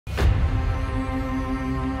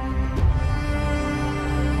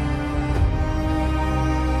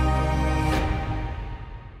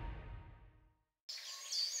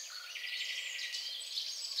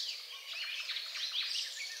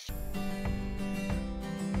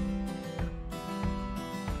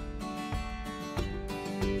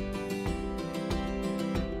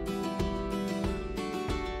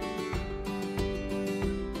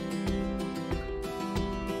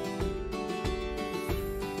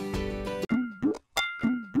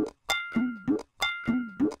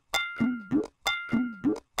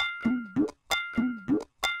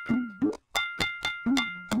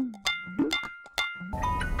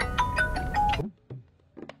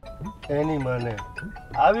એની મને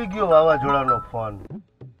આવી ગયો વાવાઝોડાનો ફોન.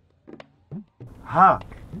 હા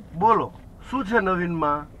બોલો, શું છે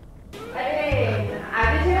નવીનમાં? અરે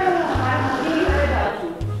આજે છે ને હું મારા મમ્મીની ઘરે જાઉં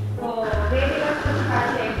છું, તો 2 દિવસ પછી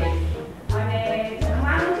પાછી આવીશ. અને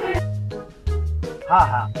જમવાનું છે ને? હા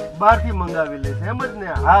હા, બહારથી મંગાવી લઈશ. એમ જ ને?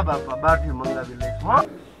 હા બાપા, બહારથી મંગાવી લઈશ. હો.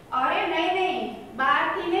 અરે નહીં,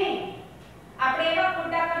 બહારથી નહીં. આપણે એવા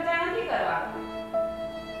ખોટા ખર્ચા નથી કરવા.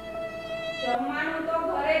 જમવાનું તો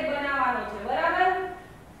ઘરે જ બનાવવાનું છે, બરાબર?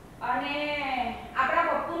 અને આપણા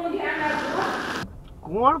પપ્પુનું ધ્યાન રાખજો.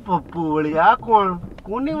 કોણ પપ્પુ વળી? આ કોણ?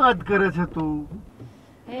 કોની વાત કરે છે તું?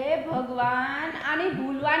 હે ભગવાન, આની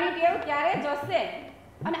ભૂલવાની ટેવ ક્યારે જશે?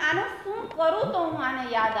 અને આનું શું કરું તો હું આને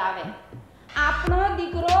યાદ આવે? આપણો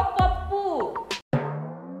દીકરો પપ્પુ.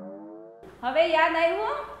 હવે યાદ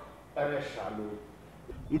આવ્યું? અરે સાલુ,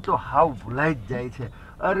 ઈ તો હાવ ભૂલાઈ જ જાય છે.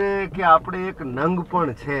 અરે કે આપણે એક નંગ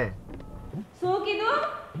પણ છે. શું કીધું?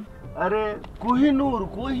 અરે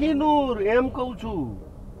કોહિનૂર એમ કહું છું.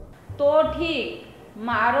 તો ઠીક,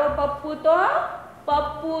 મારો પપ્પુ તો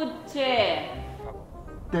પપ્પુ જ છે.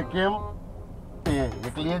 તે કેમ? તે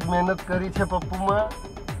એકલી જ મહેનત કરી છે પપ્પુમાં?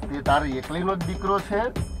 તે તારી એકલીનો જ દીકરો છે?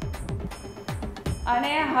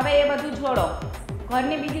 અને હવે એ બધું છોડો.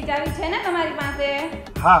 ઘરની બીજી ચાવી છે ને તમારી પાસે?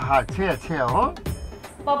 હા હા, છે હો.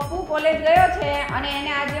 પપ્પુ કોલેજ ગયો છે અને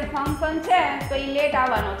એને આજે ફંક્શન છે, તો એ લેટ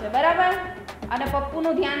આવવાનો છે, બરાબર? અને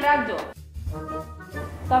પપ્પુનું ધ્યાન રાખજો.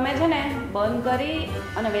 તમે છે ને બંધ કરી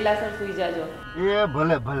અને વેલાસર સૂઈ જાજો. એ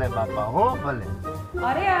ભલે બાપા, હો ભલે.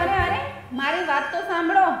 અરે મારી વાત તો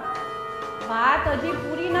સાંભળો. વાત હજી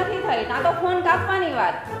પૂરી નથી થઈ, ના તો ફોન કાપવાની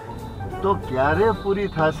વાત. તો ક્યારે પૂરી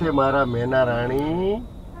થશે મારા મેના રાણી?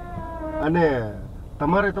 અને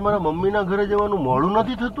તમારે તમારા મમ્મીના ઘરે જવાનું મોડું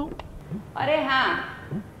નથી થતું? અરે હા,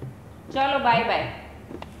 ચલો બાય બાય.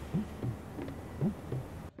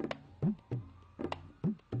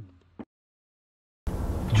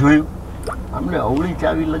 જોયું, અમને અવળી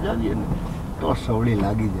ચાવી લગાવીએ ને તો સવળી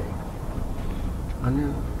લાગી જાય. અને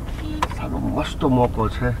સારો મસ્ત મોકો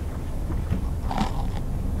છે,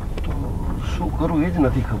 તો શું કરવું એ જ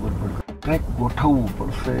નથી ખબર પડતી. કંઈક ગોઠવવું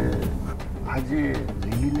પડશે. આજે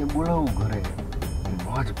લીલીને બોલાવું ઘરે,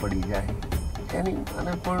 મોજ પડી જાય એની.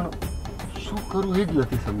 અને પણ શું કરવું એ જ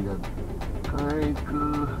નથી સમજાતું. કંઈક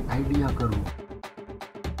આઈડિયા કરવું.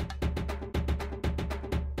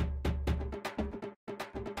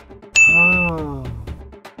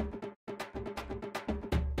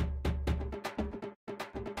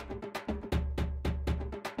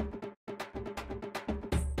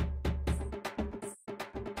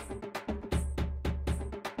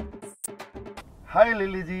 હાય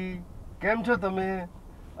લીલીજી, કેમ છો તમે?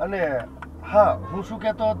 અને હા, હું શું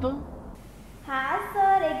કહેતો હતો? હા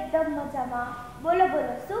સર, એકદમ મજામાં. બોલો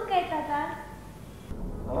શું કહેતા હતા?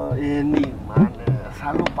 એની માને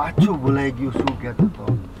સાલું પાછું ભૂલાઈ ગયું શું કહેતો હતો.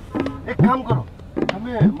 એક કામ કરો,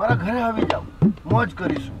 તમે મારા ઘરે આવી જાઓ, મોજ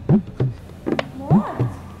કરીશું. મોજ?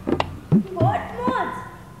 વોટ મોજ?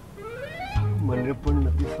 મને પણ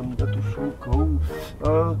નથી સમજાતું શું કહું.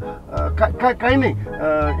 કાંઈ નહીં,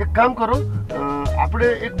 એક કામ કરો, આપણે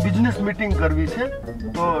એક બિઝનેસ મીટિંગ કરવી છે,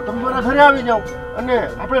 તો તમે મારા ઘરે આવી જાઓ અને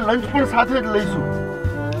આપણે લંચ પણ સાથે જ લઈશું.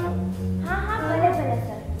 હા ભલે સર.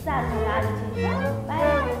 સારું, આવી જઈશ.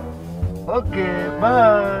 બાય. Okay,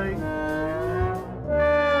 by.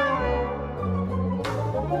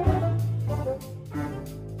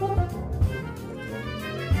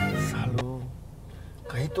 સાલો,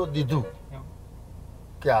 કહી તો દીધું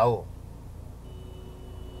કે આવો,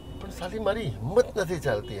 પણ સાલી મારી હિંમત નથી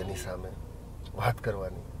ચાલતી એની સામે વાત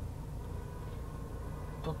કરવાની.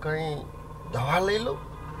 તો કઈ દવા લઈ લો,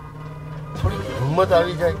 થોડી હિંમત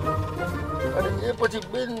આવી જાય, અને એ પછી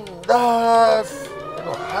બિંદાસ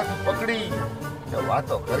એનો હાથ પકડી ને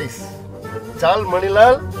વાતો કરીશ. ચાલ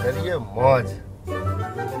મણીલાલ, કરીએ મોજ.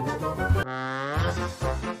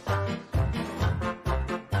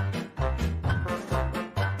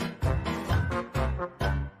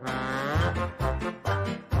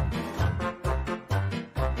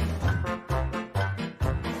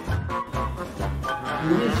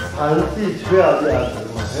 શાંતિ છે આજે આ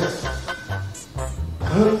ઘરમાં.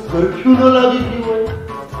 કર્ફ્યુ ન લાગી ગયું હોય.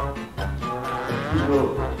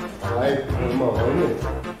 લાઈટ ઘરમાં હોય ને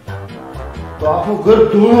તો આખું ઘર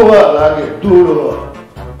ધૂળવા લાગે, ધૂળવા.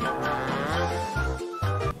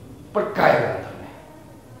 પણ કાંઈ ના તમે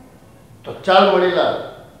તો ચાલ મણીલાલ,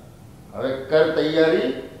 હવે કર તૈયારી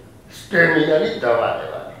સ્ટેમિનાની દવા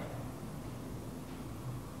લેવાની.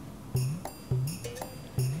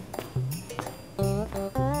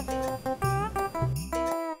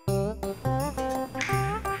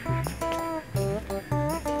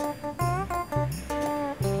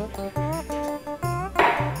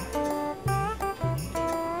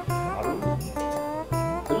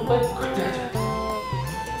 કઈ ઘટે છે.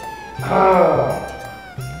 હા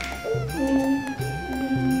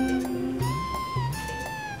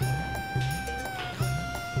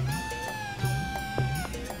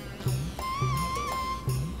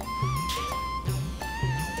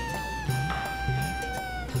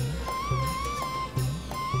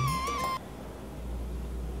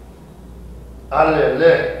આલે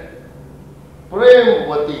લે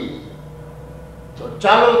પ્રેમવતી. તો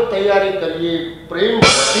ચાલો તૈયારી કરીએ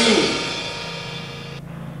પ્રેમવતીની.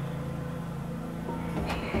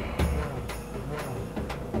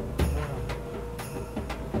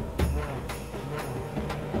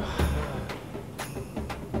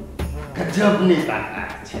 ગજબની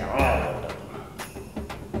તાકાત છે.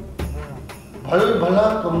 ભલે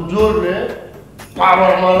ભલા કમજોરને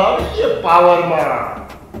પાવરમાં લાવીએ, પાવરમાં.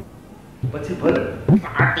 પછી ભલે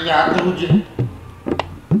પાટી આકરું છે.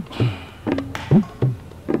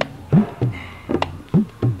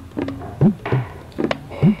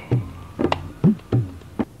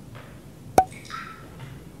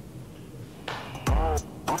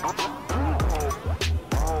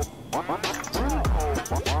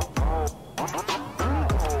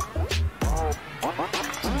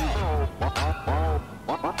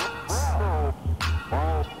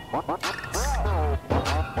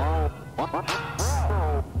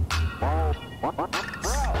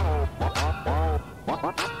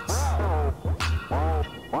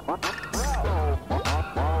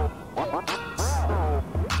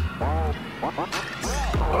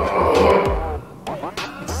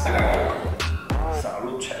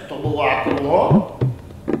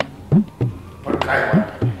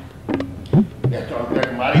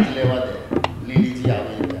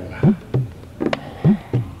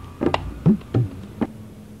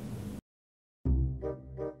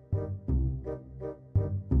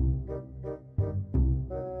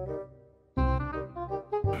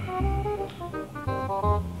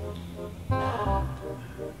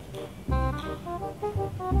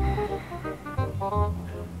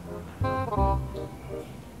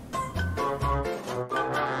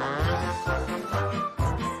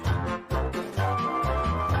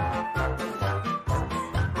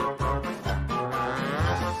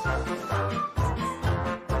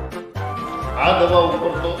 આ દવા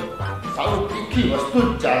ઉપર તો સાવ તીખી વસ્તુ જ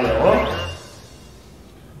ચાલે હો.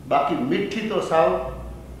 બાકી મીઠી તો સાવ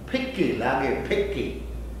ફિક્કી લાગે, ફિક્કી.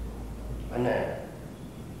 અને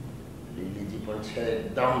લીલીજી પણ છે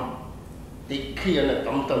એકદમ તીખી અને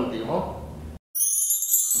તમતમતી હો.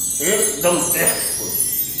 એકદમ ટેસ્ટફુલ.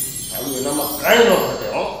 સારું એનામાં કાંઈ ન ઘટે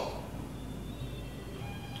હો.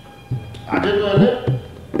 આજે તો એને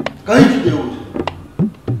કહી જ દેવું છે.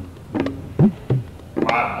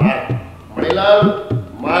 માર માર મણીલાલ,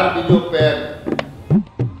 માર બીજો પેર.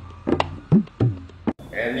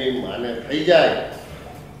 એની માને થઈ જાય.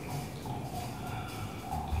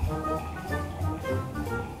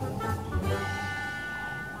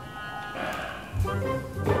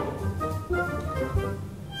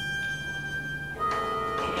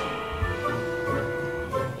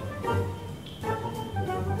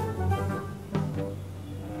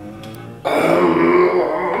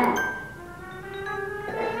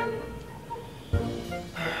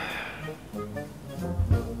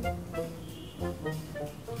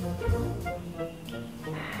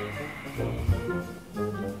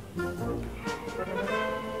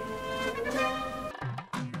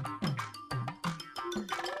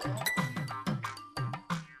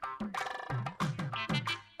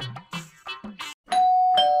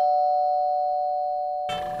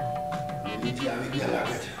 આવી ગયા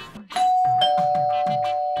લાગે છે.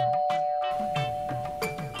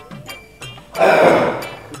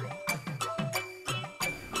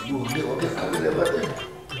 ઓકે ખાલી લેવા દે.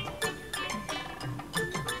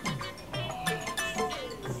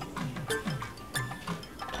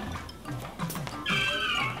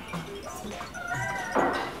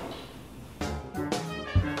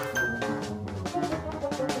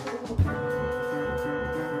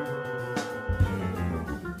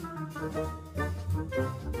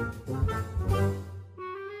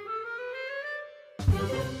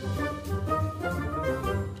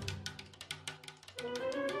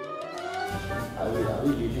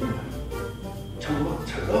 આવી લીધી છલો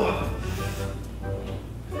છલો.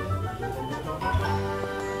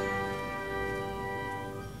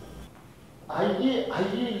 आइए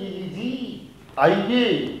आइए लीजिए, आइए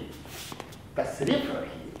तशरीफ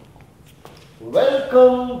रखिए.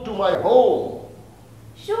 Welcome to my home.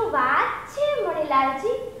 શું વાત છે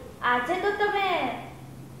મણીલાલજી, આજે તો તમે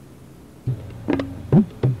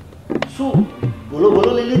શું બોલો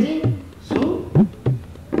બોલો લીલીજી. શું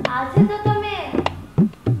આજે તો તમે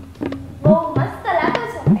બહુ મસ્ત લાગો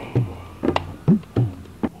છો.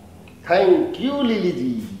 લીલી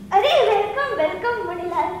જી. અરે વેલકમ વેલકમ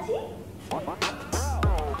મણીલાલજી.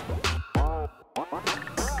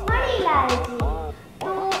 મણીલાલજી,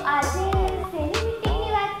 તો આજે શેની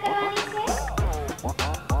મીટિંગની વાત કરવાની છે?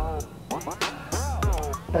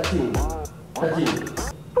 ટચિંગ. ટચિંગની?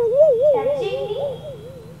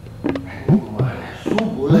 શું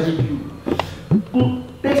બોલાઈ ગયું?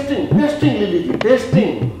 Testing લીલીજી,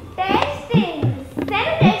 testing. ટેસ્ટિંગ?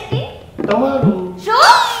 શેનું ટેસ્ટિંગ? તમારું. શું?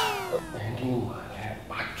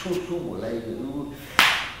 પાછું શું બોલાઈ ગયું?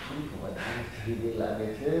 થોડીક વધારે થઈ ગઈ લાગે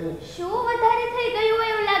છે. શું વધારે થઈ ગયું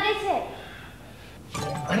એવું લાગે છે?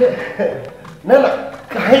 અરે ના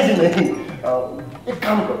કાંઈ જ નહીં. એક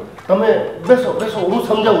કામ કરો, તમે બેસો હું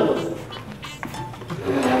સમજાવું તમને.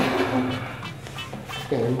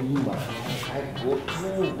 એની મારે કાંઈ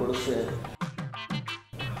ગોઠવવું પડશે.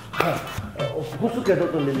 હા, હું શું કહેતો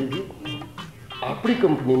હતો લીલીજી, આપણી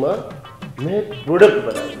કંપનીમાં મેં એક પ્રોડક્ટ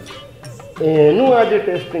બનાવ્યું છે, એનું આજે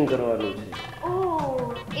ટેસ્ટિંગ કરવાનું છે.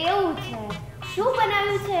 ઓહ, એવું છે. શું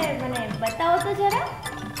બનાવ્યું છે મને બતાવો તો જરા.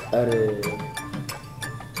 અરે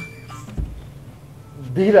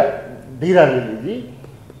ધીરા લીલીજી,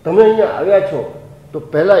 તમે અહીંયા આવ્યા છો તો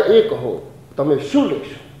પહેલા એ કહો તમે શું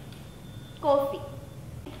લેશો? કોફી.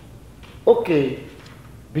 ઓકે,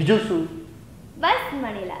 બીજું શું? બસ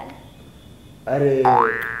મણીલાલ. અરે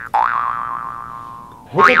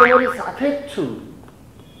હું તો તમારી સાથે જ છું.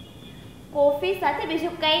 કોફી સાથે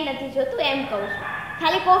બીજું કંઈ નથી જોતું એમ કહું છું.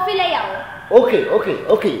 ખાલી કોફી લઈ આવો.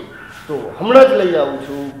 ઓકે, તો હમણાં જ લઈ આવું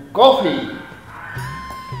છું કોફી.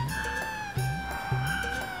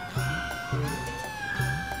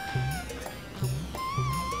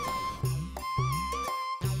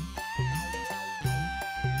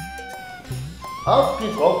 आपकी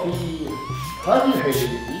कॉफी हाजिर है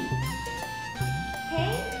दीदी.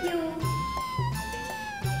 Thank you.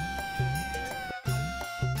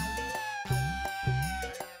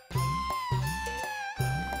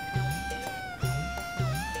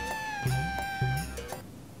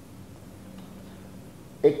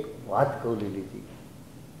 એક વાત કહું લીલીજી,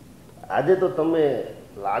 આજે તો તમે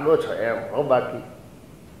લાગો છો એમ હો, બાકી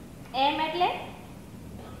એમ એટલે?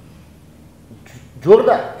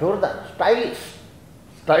 જોરદાર સ્ટાઇલિશ.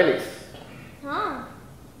 હા.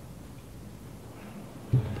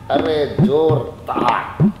 અરે જોરદાર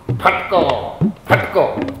ફટકો.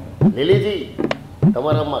 લીલીજી,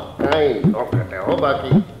 તમારામાં કાંઈ ન ઘટે હો,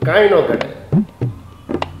 બાકી કાંઈ ન ઘટે.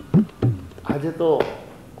 આજે તો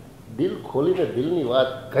દિલ ખોલીને દિલની વાત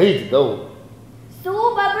કહી જ દઉં. શું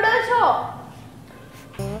બબડો છો?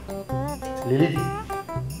 લીલીજી,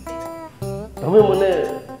 તમે મને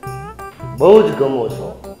બહુ જ ગમો છો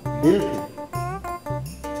દિલથી.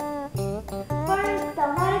 પણ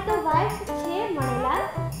તમારે તો વાઈફ છે મણીલાલ.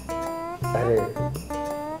 અરે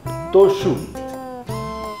તો શું,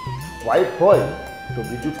 વાઈફ હોય તો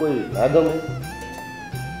બીજું કોઈ ના ગમે?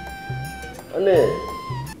 અને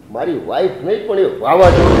મારી વાઈફ નહીં પણ એ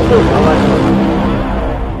વાવાઝોડું.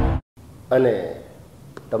 અને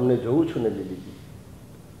તમને જોઉં છું ને લીલીજી,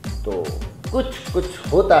 તો કુછ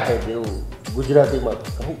હોતા હૈ જેવું ગુજરાતીમાં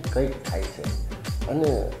કંઈક થાય છે. અને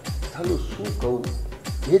સાલું શું કહું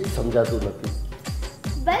એ જ સમજાતું નથી.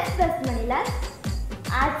 બસ મણીલાલ,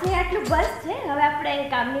 આજે આટલું બસ છે. હવે આપણે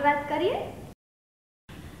કામની વાત કરીએ.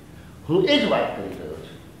 હું એ જ વાત કરી રહ્યો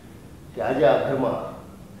છું કે આજે આ ઘરમાં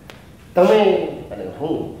તમે અને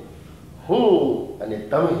હું અને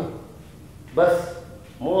તમે, બસ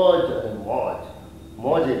મોજ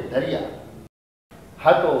દરિયા.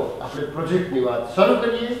 હા, તો આપણે પ્રોજેક્ટની વાત શરૂ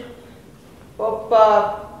કરીએ. પપ્પા,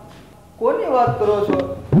 કોની વાત કરો છો?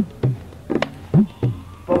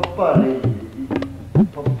 પપ્પા નહીં.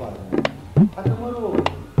 આ તમારો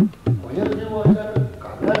ભયર જેવો અચાનક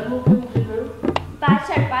કાગડા જેવો કેમ થઈ ગયો?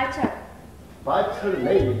 પાછળ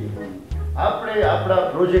નહીં, આપણે આપણા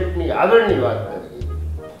પ્રોજેક્ટની આગળની વાત કરીએ.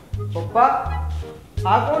 પપ્પા,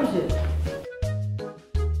 આ કોણ છે?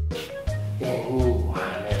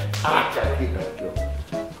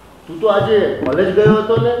 તું તો આજે કોલેજ ગયો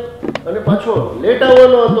હતો ને, અને પાછો લેટ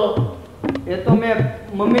આવવાનો હતો. એ તો મેં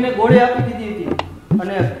મમ્મીને ગોળી આપી દીધી હતી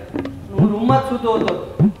અને હું રૂમમાં જ સૂતો હતો.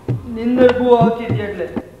 નીંદર બહુ આવતી હતી એટલે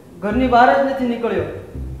ઘરની બહાર જ નથી નીકળ્યો.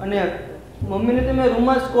 અને મમ્મીને તો મેં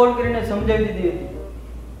રૂમમાં જ કોલ કરીને સમજાવી દીધી હતી.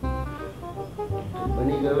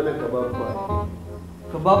 બની ગયો ને કબાબમાં.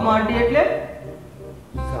 કબાબમાં આંટી એટલે?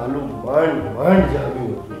 સાલું માંડ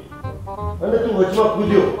જામ્યું હતું અને તું વચમાં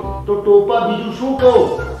કૂદ્યો તો ટોપા બીજું શું કહું?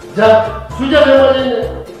 જા સુજા લેવા જઈને.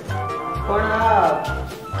 પણ આ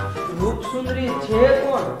રૂપ સુંદરી છે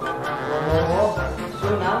કોણ?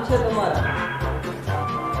 શું નામ છે તમારા?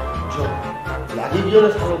 જો લાગી ગયો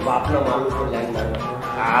ને સાલો બાપના માલ ઉપર લાઈન મારવા.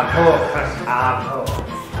 આખો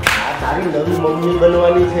તારી નવી મમ્મી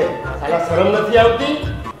બનવાની છે. સાલા શરમ નથી આવતી?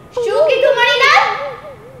 શું કીધું મણીલાલ?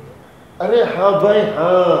 અરે હા ભાઈ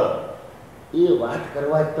હા, એ વાત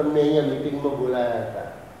કરવા જ તમને અહીંયા મીટિંગમાં બોલાયા હતા.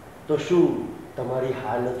 તો શું તમારી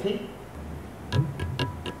હા નથી?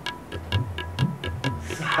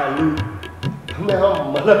 સાલું તમે આમ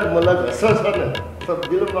મલક મલક હસો છો ને તો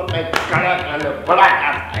દિલમાં કઈ કડાકા ને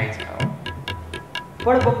ભડાકા થાય છે.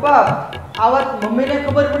 પણ પપ્પા આ વાત મમ્મીને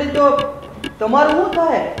ખબર પડી તો તમારું શું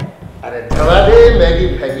થાય? અરે જવા દે મેગી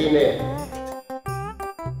ફેગીને.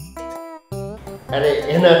 અરે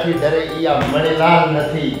એનાથી ડરે ઈ આ મણીલાલ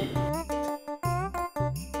નથી.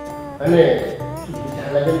 અને બીજા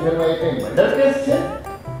લગ્ન કરવા એ કઈ મર્ડર કેસ છે?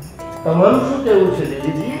 તમારું શું કહેવું છે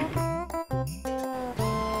દીદીજી?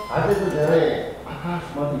 આજે તો જ્યારે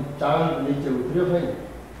આકાશમાંથી ચાંદ નીચે ઉતર્યો હોય ને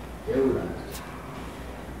એવું લાગે છે.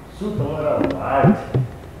 શું તમારા વાળ છે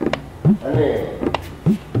અને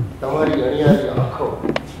તમારી અણિયારી આંખો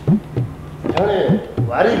જાણે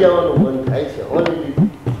વારી જવાનું મન થાય છે. હો દીદી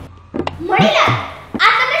મણીલાલ,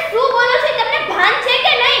 આ તમે શું બોલો છો? તમને ભાન છે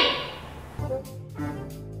કે નહીં?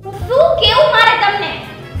 શું કેવું મારે તમને?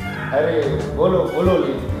 અરે બોલો બોલો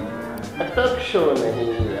દીદી, અટકશો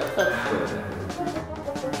નહીં, અટકશો નહીં.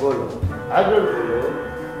 બોલો આગળ બોલો.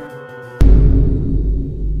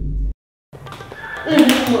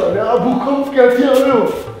 આ ભૂકંપ ક્યાંથી આવ્યો?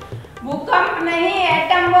 ભૂકંપ નહીં,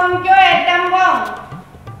 એટમ બોમ્બ કયો, એટમ બોમ્બ.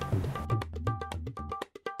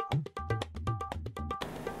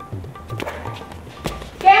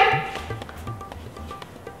 કેમ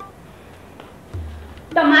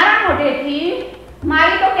તમારા મોઢેથી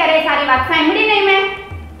મારી તો ક્યારેય સારી વાત સાંભળી નહીં મેં.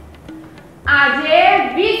 આજે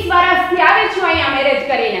 20 વર્ષથી આવી છું અહીંયા મેરેજ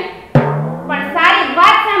કરીને, પણ સારી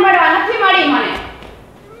વાત સાંભળવા નથી મળી મને.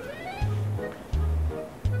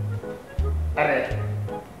 અરે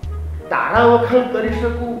તારા વખાણ કરી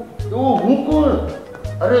શકું તો હું કોણ?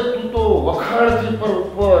 અરે તું તો વખાણથી પર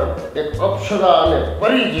ઉપર એક અપ્સરા અને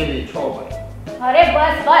પરી જેવી છો ભાઈ. અરે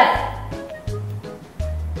બસ બસ.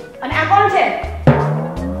 અને આ કોણ છે?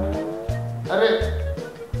 અરે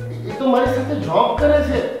એ તો મારી સાથે જોબ કરે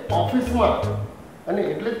છે ઓફિસમાં, અને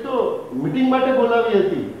એટલે જ તો મીટિંગ માટે બોલાવી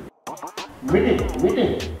હતી.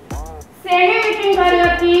 મીટિંગ શેની મીટિંગ કરી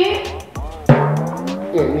હતી?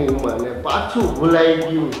 એની મને પાછું ભૂલાઈ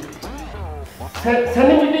ગયું.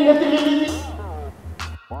 શેની મીટિંગ હતી લીધી?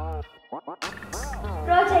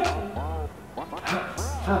 પ્રોજેક્ટ.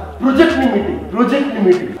 હા, પ્રોજેક્ટની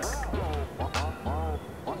મીટિંગ.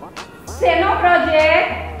 શેનો પ્રોજેક્ટ?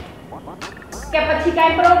 કે પછી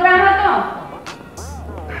કઈ પ્રોગ્રામ હતો?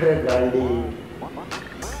 અરે ગાંડી,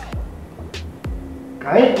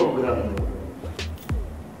 કાંઈ પ્રોગ્રામ નહીં.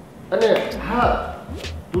 અને હા,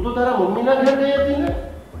 તું તો તારા મમ્મીના ઘરે ગઈ હતી ને?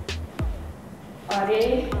 અરે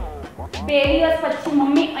 2 દિવસ પછી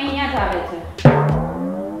મમ્મી અહીંયા જ આવે છે,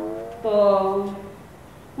 તો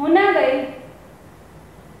હું ના ગઈ.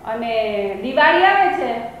 અને દિવાળી આવે છે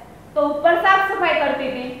તો ઉપર સાફ સફાઈ કરતી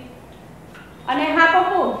હતી. અને હા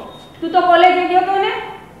પપ્પુ, તું તો કોલેજે ગયો તો ને,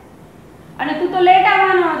 અને તું તો લેટ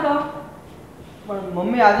આવવાનો હતો. પણ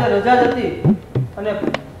મમ્મી આજે રજા જ હતી અને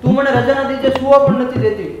તું મને રજાના દિવસે સુવા પણ નથી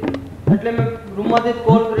દેતી, એટલે મેં રૂમમાંથી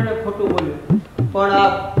કોલ કરીને ખોટું બોલ્યું. પણ આ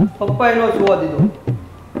પપ્પાએ નો સુવા દીધો.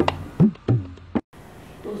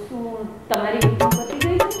 તો શું તમારી મીટિંગ પતી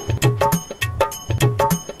ગઈ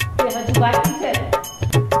છે કે હજુ બાકી છે?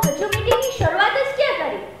 હજુ મીટિંગની શરૂઆત જ ક્યાં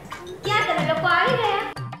કરી? ક્યાં તમે લોકો આવી ગયા?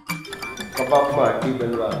 કબાબમાં આટી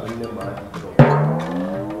બનવા બંને માં દીકરો.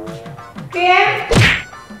 કેમ?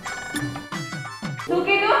 શું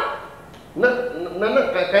કીધું? ના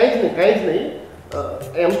કાંઈ જ નહીં.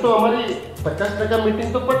 એમ તો અમારી 50% મીટિંગ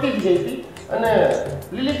તો પતી જ ગઈ હતી. અને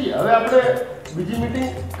લીલીજી, હવે આપણે બીજી મીટિંગ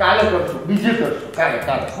કાલે કરશું.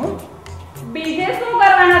 કાલે હો. બીજે શું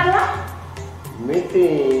કરવાના છો?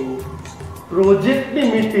 મીટિંગ, પ્રોજેક્ટની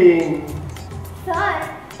મીટિંગ. સર,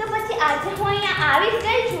 તો પછી આજે હું અહીંયા આવી જ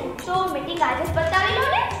ગઈ છું, તો મીટિંગ આજે જ બતાવી લો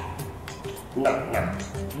ને. ના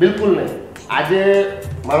બિલકુલ નહીં. આજે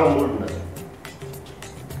મારો મૂડ નથી.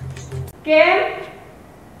 કેમ?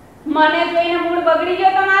 મને જોઈને મૂડ બગડી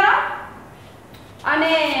ગયો તમારો? અને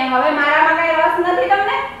હવે મારામાં કઈ રસ નથી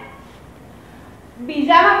તમને?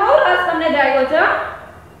 બીજામાં બહુ રસ તમને જાગ્યો છે.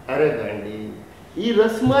 અરે ગાંડી, ઈ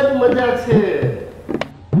રસમાં જ મજા છે.